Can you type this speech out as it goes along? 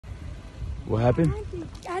What happened?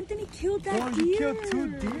 Anthony killed that deer. You killed 2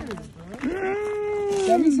 deer, bro.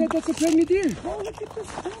 That means that's a pregnant deer. Bro, look at this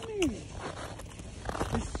stomach.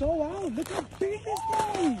 It's so out. Look how big this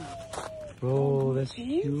thing. Bro, that's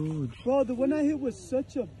huge. Bro, the one I hit was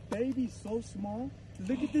such a baby, so small.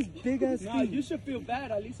 Look at this big ass thing. You should feel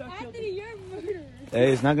bad. At least I killed it. you're a murderer.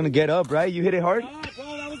 Hey, it's not gonna get up, right? You hit it hard? Nah,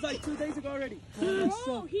 bro, that was like 2 days ago already.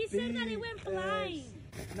 Bro, he said that it went flying.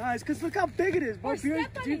 Nah, it's because look how big it is, bro.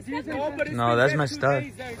 No, that's messed up.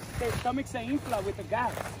 Their stomachs say infla with the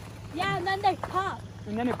gas. Yeah, and then they pop.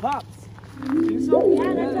 And then it pops. So,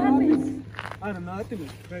 yeah, that's what happens. I don't know, I think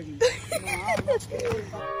it's pregnant.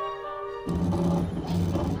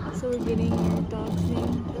 So we're getting her dog's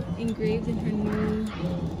name engraved in her new,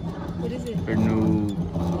 what is it? Her new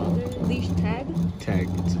leash tag? Tag,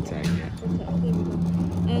 it's a tag, yeah. There we go.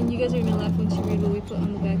 And you guys are gonna laugh when you read what we put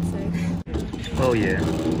on the back side. Oh yeah.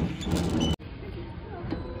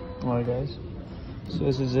 Alright guys, so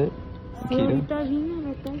this is it. Akita.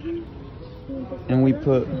 And we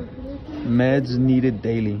put meds needed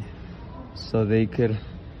daily. So they could,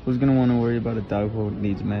 who's gonna want to worry about a dog who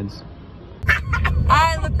needs meds?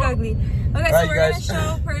 I look ugly. Okay, so we're guys. gonna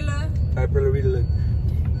show Perla. Alright, Perla, read it. Look.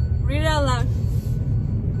 Read it out loud.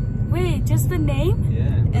 Wait, just the name? Yeah,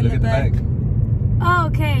 And look the at the back. back. Oh,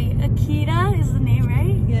 okay. Akita is the name,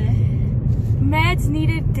 right? Yeah. Meds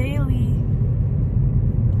needed daily.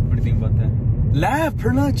 What do you think about that? Laugh,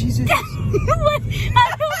 Perla, Jesus. I don't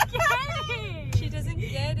get it. She doesn't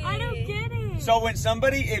get it. I don't get it. So when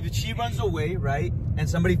somebody, if she runs away, right, and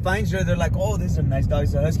somebody finds her, they're like, oh, this is a nice dog,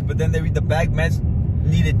 it's a husky. But then they read the bag, meds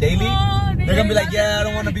needed daily. Oh, they're gonna be like, yeah, I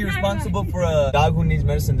don't want to be responsible for a dog who needs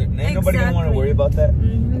medicine. Ain't nobody gonna want to worry about that.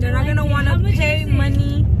 They're not gonna want to pay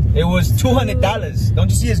money. It was $200. Don't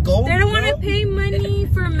you see his gold? They don't want to pay money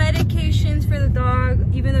for medications for the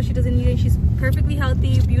dog, even though she doesn't need it. She's perfectly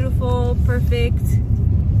healthy, beautiful, perfect.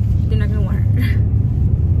 They're not gonna want her.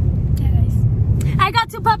 Yeah, guys. I got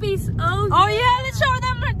 2 puppies. Oh yeah, let's show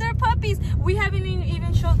them their puppies. We haven't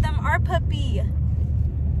even showed them our puppy.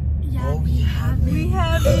 Yeah, We have.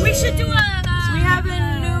 We should do a. We have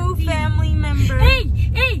a new family member.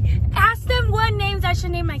 Hey, ask them what names I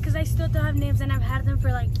should name mine, because I still don't have names and I've had them for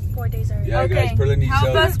like 4 days already. Yeah, Okay. guys, Perla needs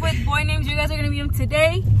Help help. us with boy names. You guys are gonna meet them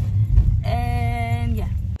today, and yeah.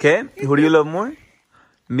 Okay, who do you love more?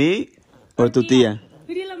 Me or tu tia?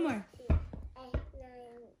 Who do you love more?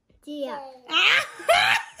 Tia.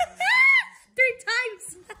 3 times.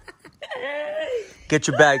 Get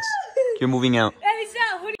your bags. You're moving out.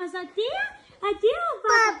 Who do you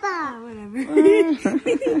Papa.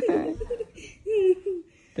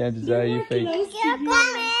 That's how you fake. Quiero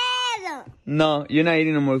comer. No, you're not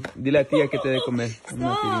eating no more. Dile a tia que te dé comer. I'm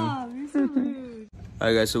not eating.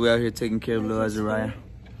 Alright guys, so we're out here taking care of little Azariah.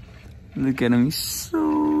 Look at him, he's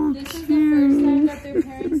so This is cute. the first time that their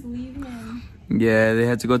parents leave him. Yeah, they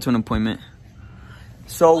had to go to an appointment.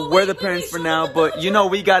 So we're the parents for now, but you know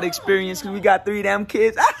we got experience because we got 3 damn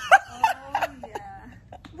kids.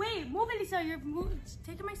 Wait, move, Elisa. You're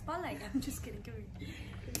taking my spotlight. I'm just kidding. Come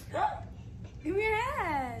here. Give me your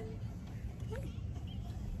hand.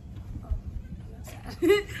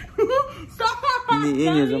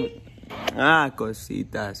 Niños,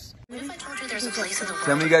 cositas.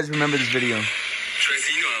 Tell me you guys remember this video.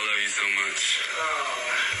 Tracy, you know I love you so much.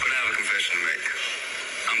 But I have a confession to make.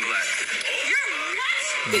 I'm black.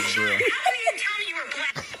 You're what? How do you tell me you were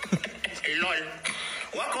black? Lol.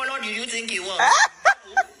 What color do you think you were?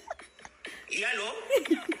 Yellow?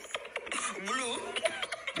 Blue?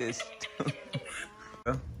 This.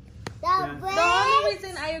 The only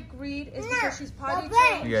reason I agreed is because she's potty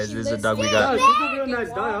trained. You guys, this is a dog we Oh, got. she's a real nice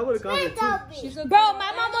dog. I would have gone with too. She's a Bro,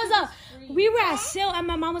 my mom was we were at sale and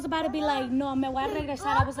my mom was about to be like, no, me voy a regresar.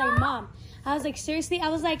 I was like, Mom. I was like, seriously? I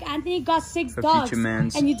was like, Anthony got 6 For dogs. future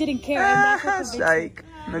mans. And you didn't care. And that's what convinced me. Psych.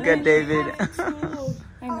 Look at David.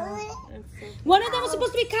 I know. One of them was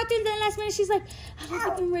supposed to be Kathy, and then last minute she's like, I don't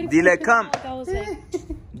think I'm ready for Dile, the come. dog. I was like,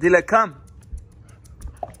 Dile, come.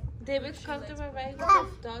 David's comfortable right now.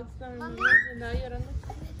 His dog's not moving and now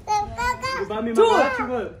llorando. You buy me my watch or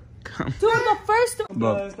what? Come. dude, the first one.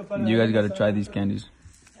 But you guys gotta try these candies.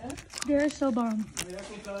 They're so bomb.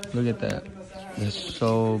 Look at that. They're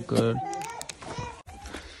so good.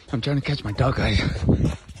 I'm trying to catch my dog, guys.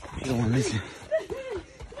 You don't want to listen.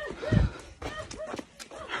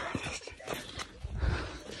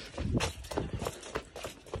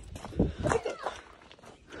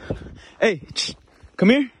 Hey, come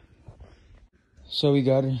here. So we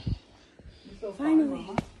got her.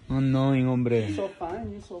 Finally. Unknowing, hombre. You're so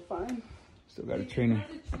fine. You're so fine. Still gotta train her.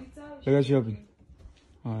 Look how she opened.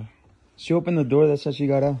 She opened the door. That's how she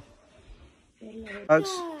got out. Dogs.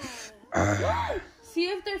 See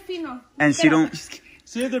if they're fino. And she don't.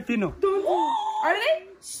 See if they're fino. Are they?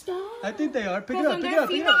 Stop. I think they are. Pick it up, pick it up,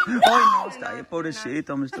 pick it up. Oh, no, está ahí,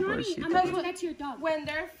 pobrecito, Mr. Pobrecito. That's your dog. When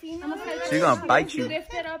they're fino, She's gonna bite you.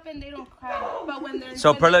 lift it up and they don't cry. But when they're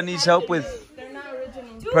So Perla needs help with. they're not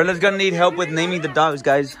original. Perla's gonna need help with naming the dogs,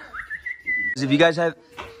 guys. If you guys have,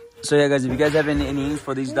 so yeah, guys, if you guys have any names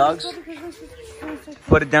for these dogs,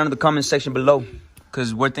 put it down in the comment section below,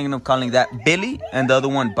 cause we're thinking of calling that Billy and the other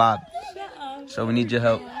one Bob. So we need your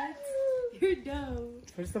help. You're dope.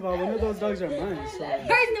 First of all, one of those dogs are mine. So.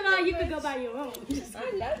 First of all, you could go buy your own.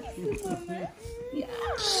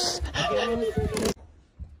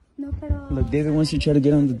 No, pero. Look, David wants to try to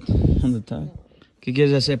get on the top. ¿Qué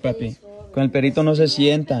quieres hacer, papi? Con el perrito no se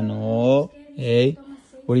sienta, no. Hey,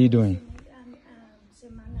 what are you doing?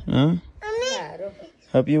 Huh?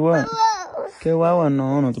 Help you what? ¿Qué guagua?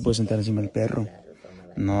 No, no te puedes sentar encima del perro.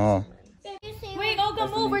 No. Wait, Olga,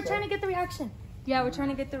 move. We're trying to get the reaction. Yeah, we're trying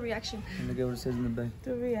to get the reaction. Look at what it says in the back.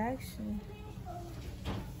 The reaction.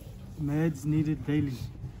 Meds needed daily.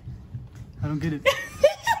 I don't get it.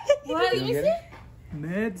 What is it?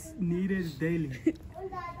 Meds needed daily.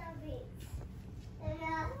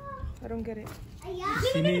 I don't get it.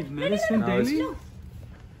 She needs medicine daily?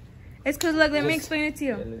 It's because look, let me explain it to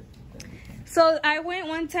you. So I went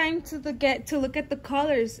one time to look at the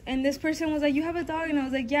colors, and this person was like, "You have a dog," and I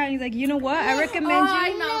was like, "Yeah." And he's like, "You know what? I recommend you." I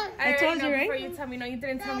know. I told you, right? Before you tell me, no, you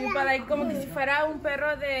didn't tell me, but like, como que si fuera un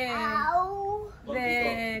perro de,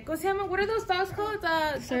 ¿cómo se llama? What are those dogs called?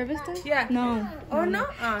 Service dog? Yeah. No. Oh no.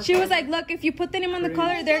 She was like, "Look, if you put the name on the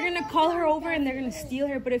collar, they're gonna call her over and they're gonna steal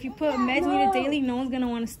her. But if you put meds needed daily, no one's gonna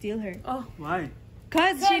want to steal her. Why?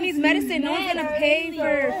 Cause she needs medicine. No one's gonna pay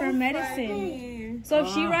for medicine. So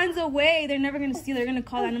if she runs away, they're never gonna steal her. They're gonna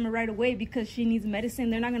call that number right away because she needs medicine.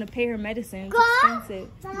 They're not gonna pay her medicine. It's expensive.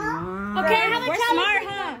 Okay, We're smart,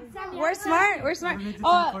 huh? We're smart. We're smart.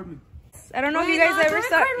 Oh, I don't know if you guys ever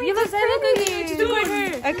saw. You look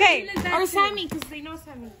pretty. Okay. Or Sammy, because they know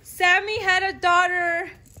Sammy. Sammy had a daughter.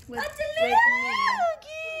 With me.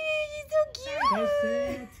 She's so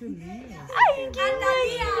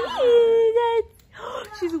cute.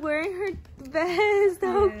 She's wearing her vest.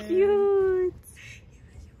 How cute.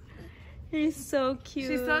 You're so cute.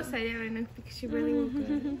 She's so excited right now because she really look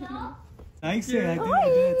good. I say, I think I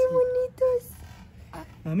did it too.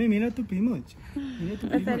 Mami, mira tu primo. Mira tu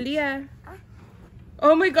primo. Natalia.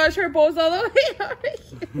 Oh my gosh, her bow's all the way over here.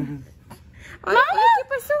 Mama! Mama,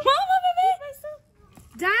 baby!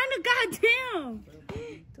 Diana, goddamn!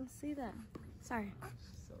 Don't say that. Sorry.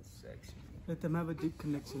 Let them have a deep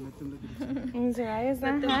connection. Let them look at each other. Zariah's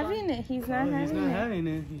not having it. He's not He's not having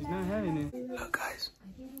it. He's not having it. Look, guys.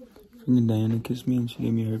 Freaking Diana kissed me and she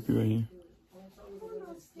gave me a herpy right here.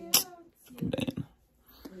 Freaking Diana.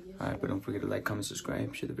 Alright, but don't forget to like, comment,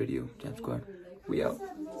 subscribe, share the video. Jam Squad. We out.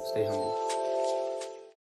 Stay humble.